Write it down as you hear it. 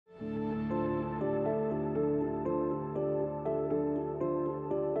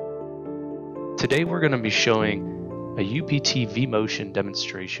Today we're going to be showing a UPT vMotion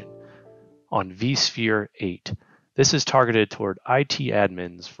demonstration on vSphere 8. This is targeted toward IT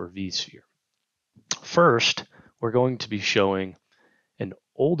admins for vSphere. First, we're going to be showing an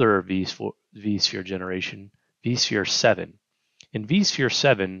older vSphere generation, vSphere 7. In vSphere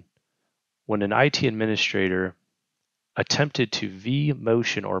 7, when an IT administrator attempted to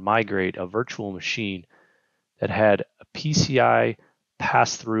vMotion or migrate a virtual machine that had a PCI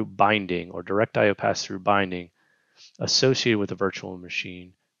pass-through binding or direct IO pass-through binding associated with the virtual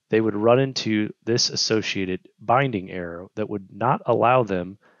machine, they would run into this associated binding error that would not allow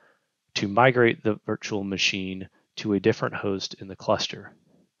them to migrate the virtual machine to a different host in the cluster.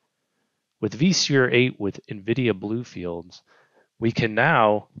 With vSphere 8 with NVIDIA BlueFields, we can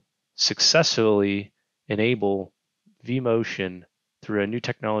now successfully enable vMotion through a new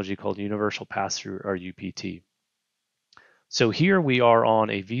technology called Universal Pass-Through or UPT. So here we are on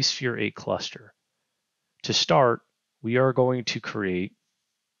a vSphere 8 cluster. To start, we are going to create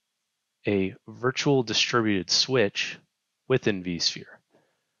a virtual distributed switch within vSphere.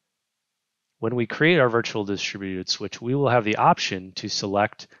 When we create our virtual distributed switch, we will have the option to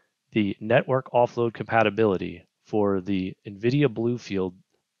select the network offload compatibility for the NVIDIA BlueField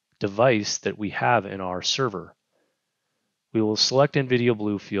device that we have in our server. We will select NVIDIA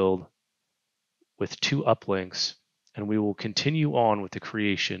BlueField with 2 uplinks, and we will continue on with the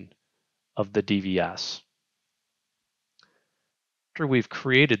creation of the DVS. After we've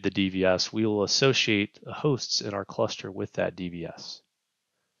created the DVS, we will associate the hosts in our cluster with that DVS.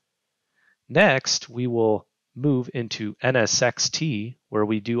 Next, we will move into NSXT, where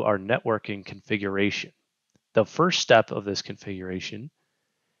we do our networking configuration. The first step of this configuration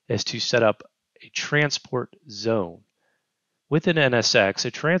is to set up a transport zone. Within NSX,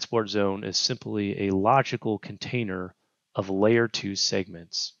 a transport zone is simply a logical container of layer 2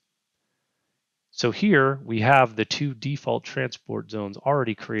 segments. So here we have the 2 default transport zones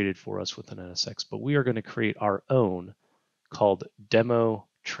already created for us within NSX, but we are going to create our own called demo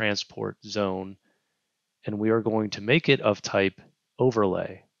transport zone, and we are going to make it of type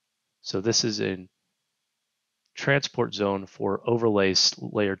overlay. So this is a transport zone for overlay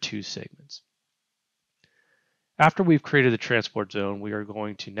layer 2 segments. After we've created the transport zone, we are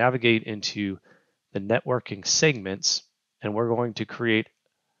going to navigate into the networking segments, and we're going to create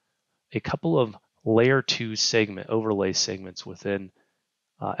a couple of layer 2 segment overlay segments within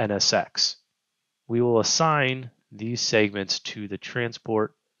NSX. We will assign these segments to the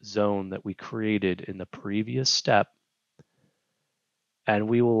transport zone that we created in the previous step, and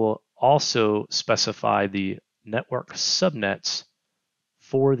we will also specify the network subnets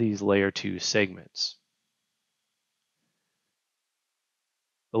for these layer 2 segments.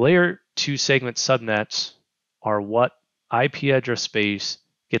 The layer 2 segment subnets are what IP address space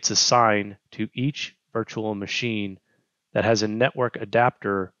gets assigned to each virtual machine that has a network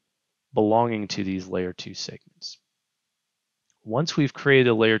adapter belonging to these layer 2 segments. Once we've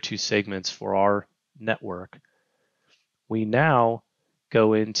created layer 2 segments for our network, we now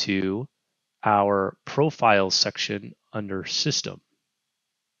go into our profiles section under System.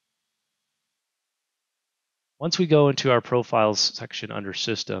 Once we go into our profiles section under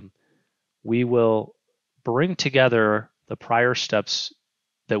System, we will bring together the prior steps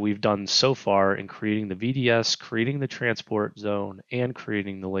that we've done so far in creating the VDS, creating the transport zone, and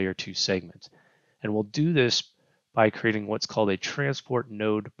creating the layer 2 segments. And we'll do this by creating what's called a transport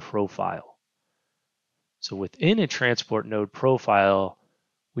node profile. So within a transport node profile,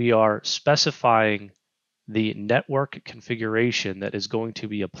 we are specifying the network configuration that is going to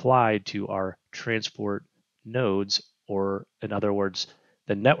be applied to our transport nodes, or in other words,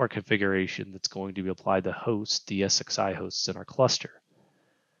 the network configuration that's going to be applied to hosts, the SXI hosts in our cluster.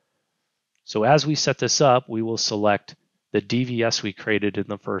 So as we set this up, we will select the DVS we created in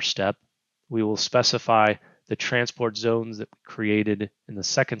the first step. We will specify the transport zones that we created in the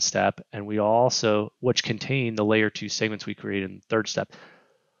second step, and we also, which contain the layer 2 segments we created in the third step.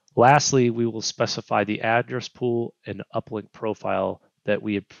 Lastly, we will specify the address pool and uplink profile that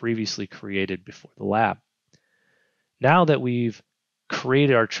we had previously created before the lab. Now that we've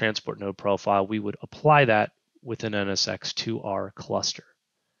created our transport node profile, we would apply that within NSX to our cluster.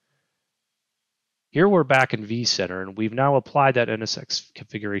 Here we're back in vCenter, and we've now applied that NSX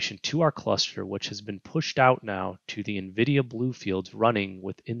configuration to our cluster, which has been pushed out now to the NVIDIA BlueFields running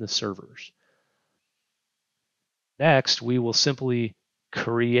within the servers. Next, we will simply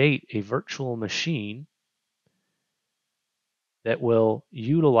create a virtual machine that will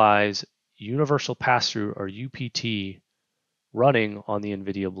utilize Universal Pass-Through or UPT running on the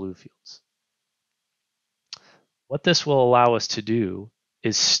NVIDIA BlueFields. What this will allow us to do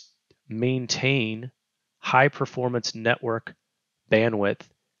is maintain high performance network bandwidth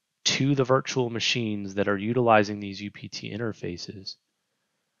to the virtual machines that are utilizing these UPT interfaces,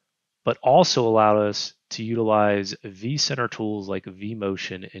 but also allow us to utilize vCenter tools like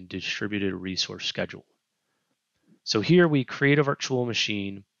vMotion and distributed resource schedule. So here we create a virtual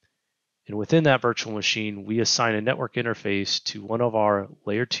machine, and within that virtual machine, we assign a network interface to one of our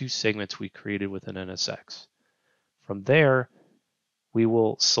layer 2 segments we created within NSX. From there, we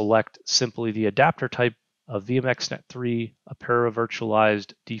will select simply the adapter type of VMXNet3, a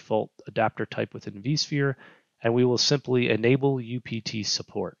para-virtualized default adapter type within vSphere, and we will simply enable UPT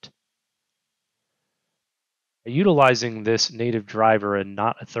support. Utilizing this native driver and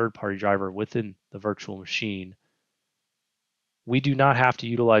not a third-party driver within the virtual machine, we do not have to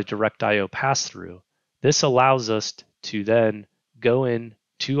utilize direct I/O pass-through. This allows us to then go in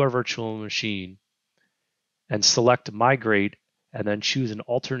to our virtual machine and select migrate, and then choose an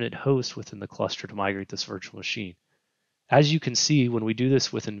alternate host within the cluster to migrate this virtual machine. As you can see, when we do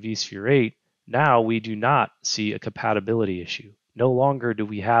this within vSphere 8, now we do not see a compatibility issue. No longer do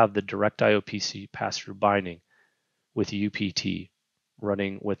we have the direct I/O PC pass-through binding with UPT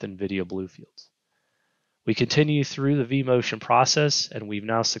running with NVIDIA BlueFields. We continue through the vMotion process, and we've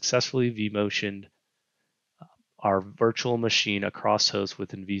now successfully vMotioned our virtual machine across hosts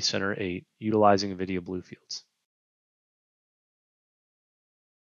within vCenter 8 utilizing NVIDIA BlueFields.